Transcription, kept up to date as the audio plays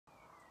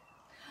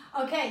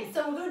Okay,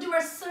 so we're going to do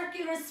our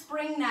circular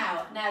spring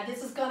now. Now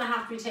this is going to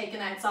have to be taken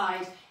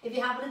outside. If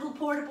you have a little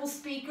portable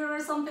speaker or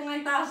something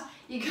like that,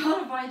 you got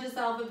to find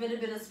yourself a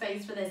bit of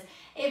space for this.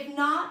 If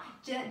not,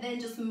 then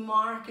just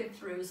mark it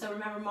through. So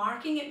remember,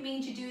 marking it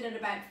means you do it at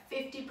about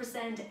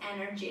 50%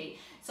 energy.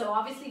 So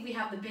obviously if we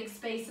have the big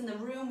space in the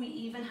room, we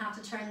even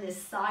have to turn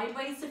this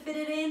sideways to fit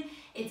it in.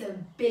 It's a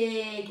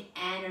big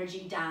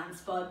energy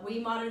dance, but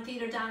we modern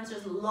theatre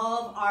dancers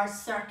love our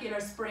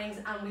circular springs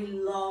and we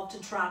love to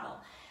travel.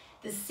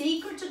 The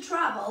secret to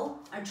travel,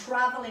 or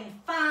traveling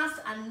fast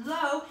and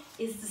low,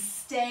 is to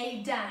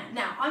stay down.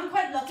 Now, I'm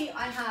quite lucky.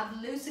 I have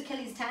loose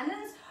Achilles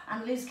tendons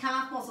and loose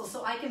calf muscles,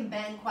 so I can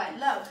bend quite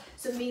low.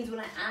 So it means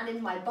when I add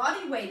in my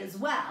body weight as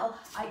well,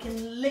 I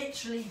can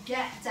literally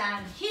get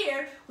down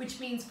here, which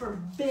means for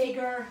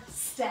bigger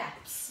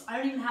steps. I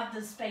don't even have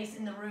the space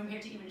in the room here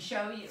to even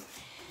show you.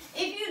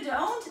 If you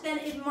don't, then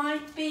it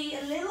might be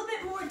a little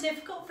bit more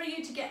difficult for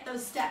you to get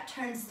those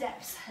step-turn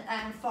steps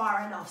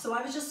far enough. So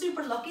I was just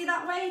super lucky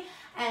that way.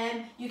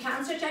 You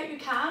can stretch out your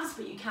calves,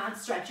 but you can't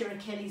stretch your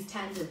Achilles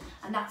tendon,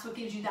 and that's what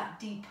gives you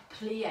that deep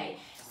plie.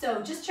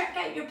 So just check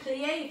out your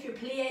plie. If your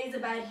plie is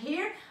about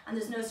here and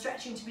there's no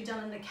stretching to be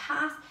done in the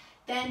calf,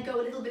 then go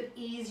a little bit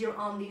easier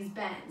on these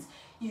bends.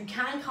 You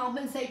can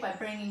compensate by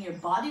bringing your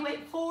body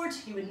weight forward.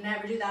 You would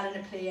never do that in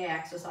a plie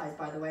exercise,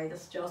 by the way.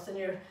 That's just in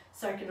your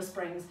circular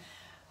springs.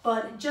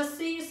 But just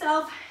see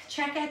yourself,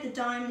 check out the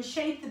diamond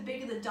shape. The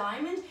bigger the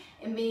diamond,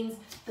 it means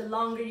the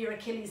longer your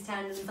Achilles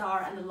tendons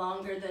are and the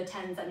longer the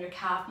tendons and your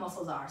calf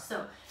muscles are.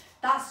 So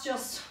that's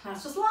just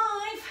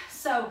live.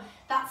 So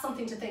that's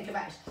something to think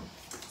about.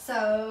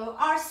 So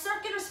our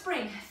circular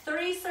spring,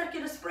 3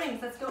 circular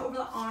springs. Let's go over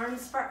the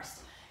arms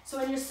first.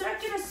 So in your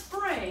circular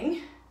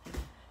spring,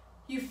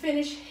 you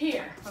finish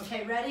here.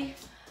 Okay, ready?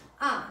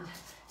 And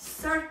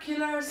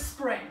circular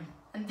spring.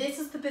 And this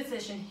is the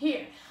position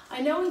here.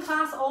 I know in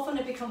class often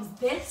it becomes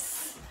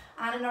this,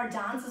 and in our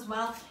dance as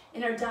well.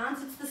 In our dance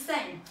it's the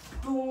same.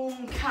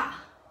 Boom, ka.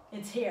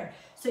 It's here.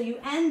 So you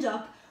end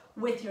up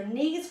with your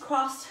knees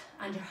crossed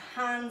and your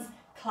hands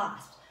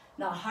clasped.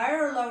 Not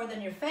higher or lower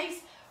than your face,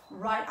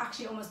 right,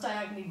 actually almost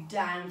diagonally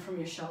down from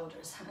your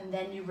shoulders. And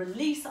then you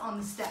release on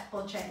the step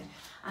ball change.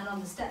 And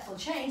on the step ball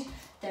change,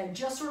 they're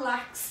just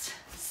relaxed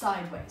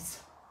sideways.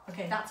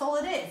 Okay, that's all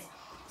it is.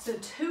 So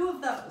 2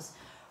 of those.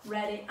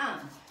 Ready,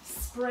 and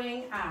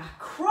spring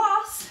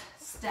across,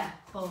 step,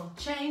 ball,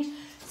 change,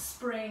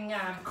 spring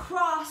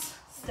across,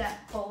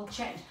 step, ball,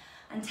 change.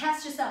 And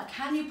test yourself,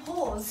 can you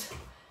pause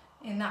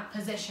in that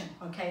position?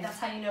 Okay, that's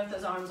how you know if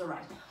those arms are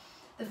right.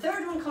 The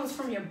third one comes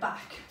from your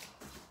back.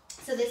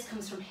 So this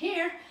comes from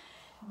here,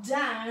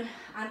 down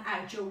and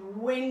out, your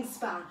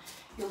wingspan.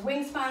 Your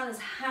wingspan is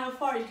how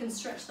far you can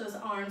stretch those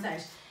arms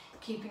out,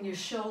 keeping your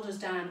shoulders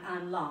down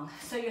and long.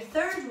 So your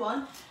third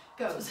one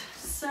goes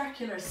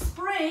circular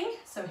spring.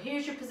 So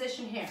here's your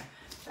position here.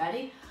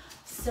 Ready?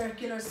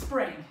 Circular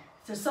spring.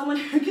 If there's someone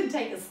who can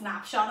take a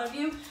snapshot of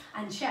you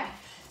and check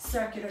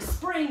circular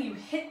spring, you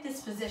hit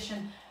this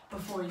position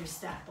before your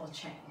step will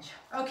change.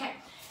 Okay,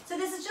 so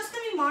this is just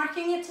going to be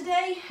marking it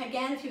today.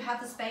 Again, if you have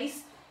the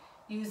space,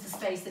 use the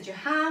space that you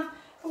have.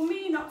 For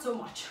me, not so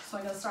much. So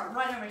I'm going to start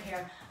right over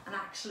here and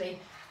actually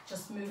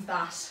just move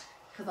that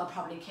because I'll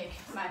probably kick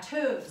my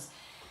toes.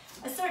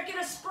 A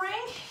circular spring,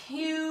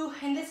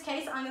 in this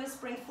case, I'm going to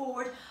spring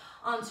forward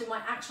onto my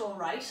actual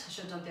right. I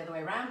should have done it the other way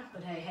around,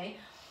 but hey, hey.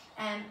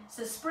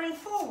 So spring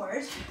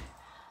forward,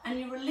 and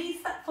you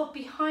release that foot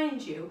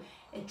behind you.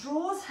 It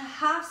draws a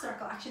half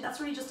circle. Actually, that's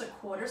really just a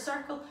quarter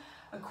circle.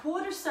 A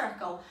quarter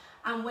circle,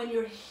 and when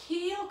your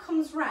heel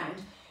comes round,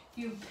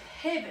 you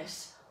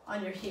pivot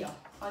on your heel,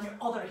 on your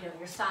other heel,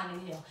 your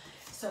standing heel.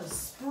 So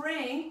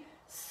spring,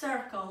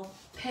 circle,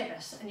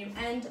 pivot, and you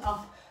end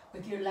up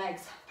with your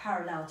legs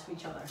parallel to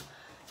each other.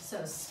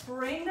 So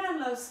spring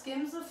down low,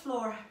 skims the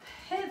floor,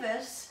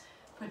 pivot,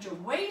 put your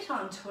weight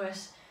onto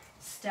it,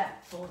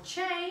 step, full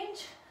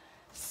change,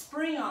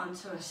 spring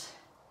onto it,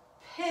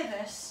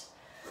 pivot,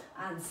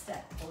 and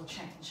step, full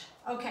change.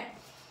 Okay,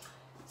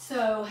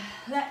 so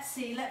let's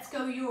see, let's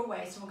go your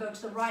way. So we'll go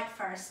to the right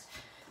first.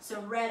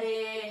 So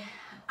ready,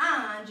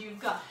 and you've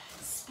got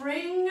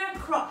spring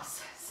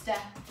across,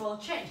 step, full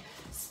change,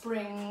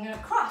 spring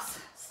across,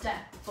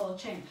 step, full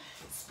change,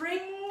 spring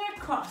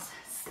across,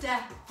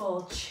 step,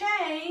 full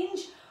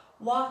change.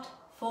 What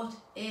foot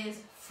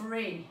is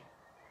free?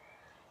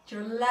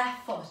 Your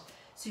left foot.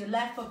 So your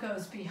left foot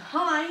goes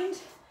behind,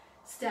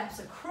 steps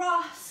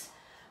across,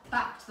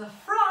 back to the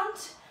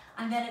front,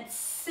 and then it's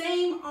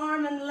same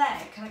arm and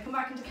leg. Can I come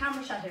back into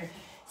camera shot here?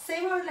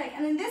 Same arm and leg,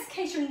 and in this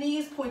case your knee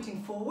is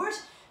pointing forward,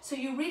 so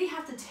you really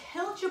have to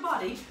tilt your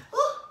body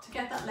to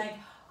get that leg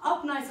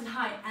up nice and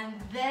high, and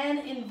then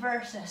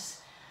invert it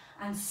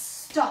and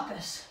stop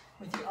it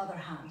with your other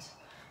hand.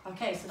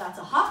 Okay, so that's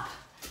a hop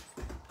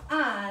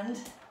and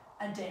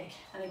a dig.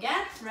 And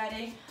again,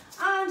 ready,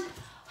 and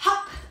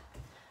hop,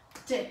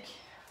 dig.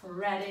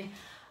 Ready,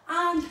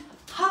 and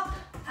hop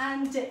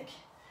and dig.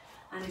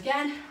 And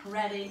again,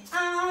 ready,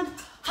 and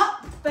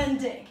hop and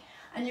dig.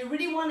 And you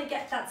really want to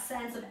get that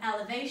sense of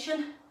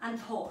elevation and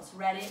pause.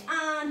 Ready,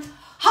 and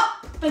hop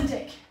hop and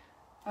dig.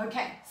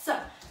 Okay, so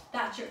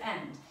that's your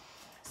end.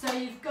 So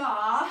you've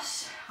got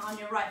on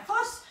your right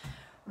foot,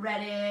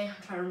 ready, I'm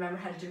trying to remember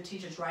how to do a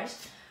teacher's right,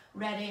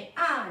 ready,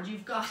 and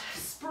you've got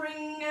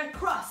spring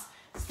across,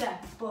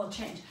 step, ball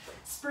change,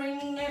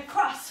 spring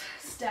across,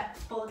 step,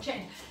 ball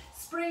change,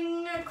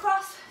 spring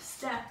across,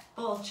 step,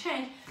 ball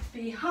change,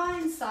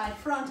 behind, side,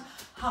 front,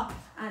 hop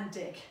and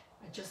dig.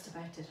 I just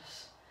about did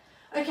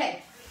it.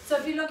 Okay, so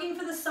if you're looking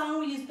for the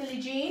song, we use Billie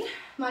Jean,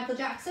 Michael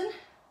Jackson.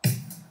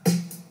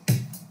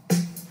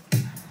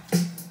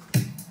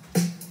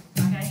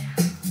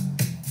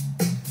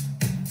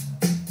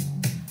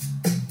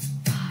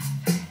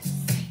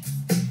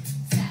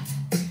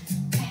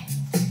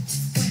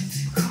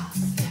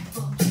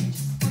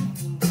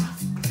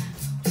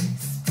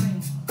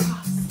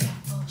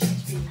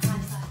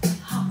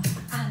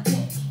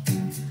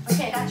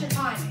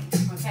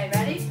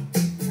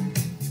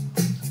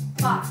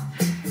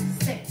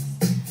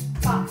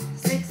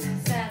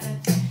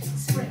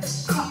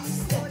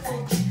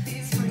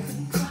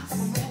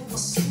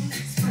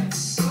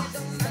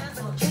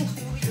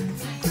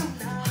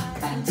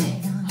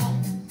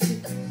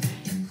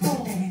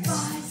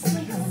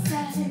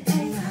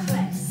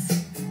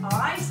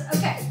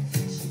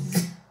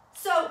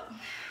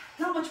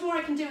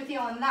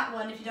 On that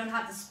one if you don't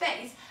have the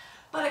space,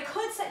 but I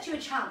could set you a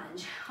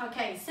challenge.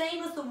 Okay,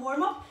 same as the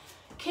warm-up,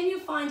 can you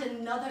find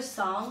another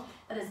song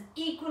that is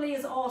equally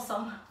as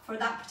awesome for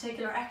that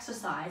particular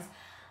exercise,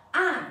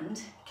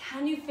 and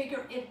can you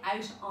figure it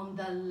out on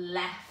the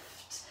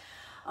left?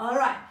 All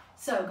right,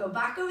 so go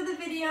back over the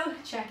video,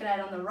 check it out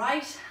on the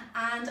right,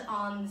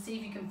 and see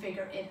if you can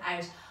figure it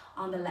out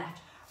on the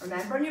left.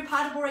 Remember, in your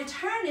paddleboard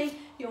turning,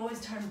 you always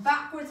turn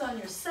backwards on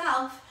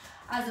yourself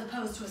as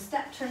opposed to a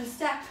step, turn,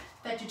 step,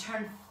 that you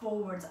turn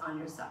forwards on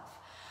yourself.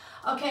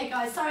 Okay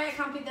guys, sorry I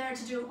can't be there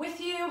to do it with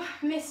you.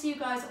 Miss you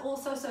guys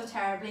also so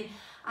terribly,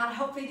 and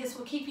hopefully this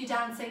will keep you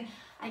dancing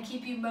and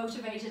keep you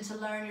motivated to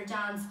learn your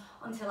dance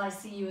until I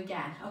see you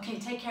again. Okay,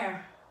 take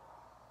care.